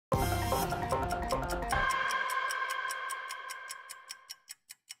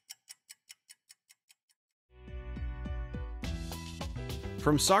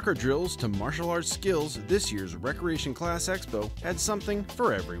From soccer drills to martial arts skills, this year's Recreation Class Expo had something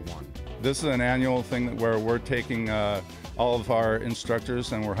for everyone. This is an annual thing where we're taking all of our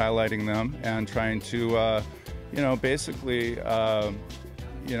instructors and we're highlighting them and trying to, basically,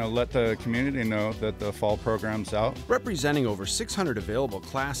 let the community know that the fall program's out. Representing over 600 available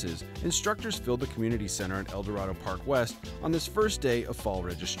classes, instructors filled the community center at El Dorado Park West on this first day of fall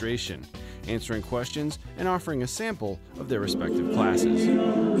registration, answering questions and offering a sample of their respective classes.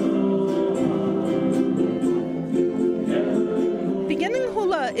 Beginning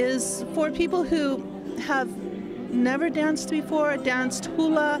hula is for people who have never danced before, danced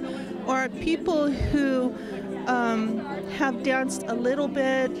hula, or people who have danced a little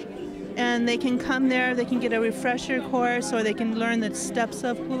bit, and they can come there, they can get a refresher course, or they can learn the steps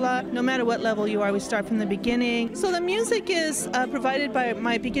of hula. No matter what level you are, we start from the beginning. So the music is provided by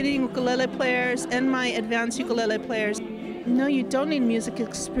my beginning ukulele players and my advanced ukulele players. No, you don't need music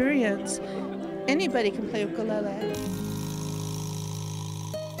experience. Anybody can play ukulele.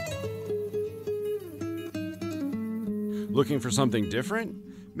 Looking for something different?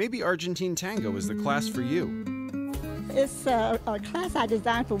 Maybe Argentine Tango is the class for you. It's a class I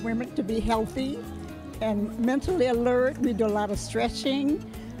designed for women to be healthy and mentally alert. We do a lot of stretching.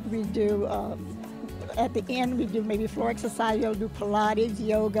 We do, at the end, we do maybe floor exercise. We'll do Pilates,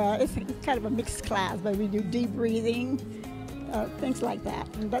 yoga. It's kind of a mixed class, but we do deep breathing, things like that.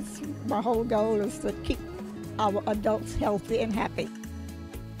 And that's my whole goal, is to keep our adults healthy and happy.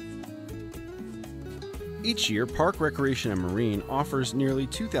 Each year, Park, Recreation, and Marine offers nearly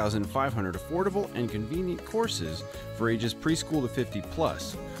 2,500 affordable and convenient courses for ages preschool to 50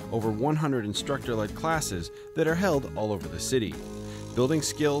 plus, over 100 instructor-led classes that are held all over the city, building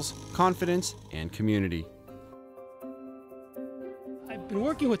skills, confidence, and community. I've been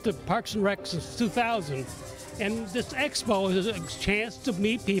working with the Parks and Rec since 2000, and this expo is a chance to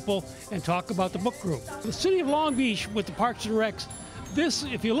meet people and talk about the book group. The city of Long Beach with the Parks and Recs, this,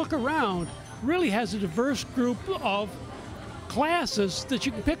 if you look around, really has a diverse group of classes that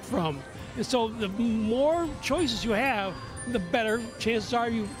you can pick from. And so the more choices you have, the better chances are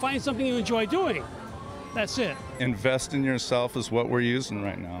you find something you enjoy doing. That's it. Invest in yourself is what we're using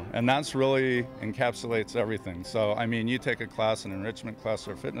right now. And that's really encapsulates everything. So, I mean, you take a class, an enrichment class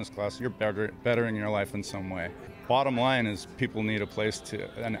or a fitness class, you're bettering your life in some way. Bottom line is people need a place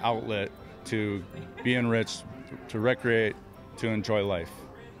an outlet to be enriched, to recreate, to enjoy life.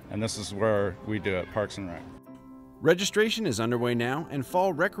 And this is where we do it, Parks and Rec. Registration is underway now, and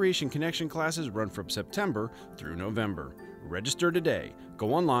Fall Recreation Connection classes run from September through November. Register today.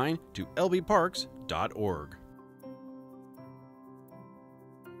 Go online to lbparks.org.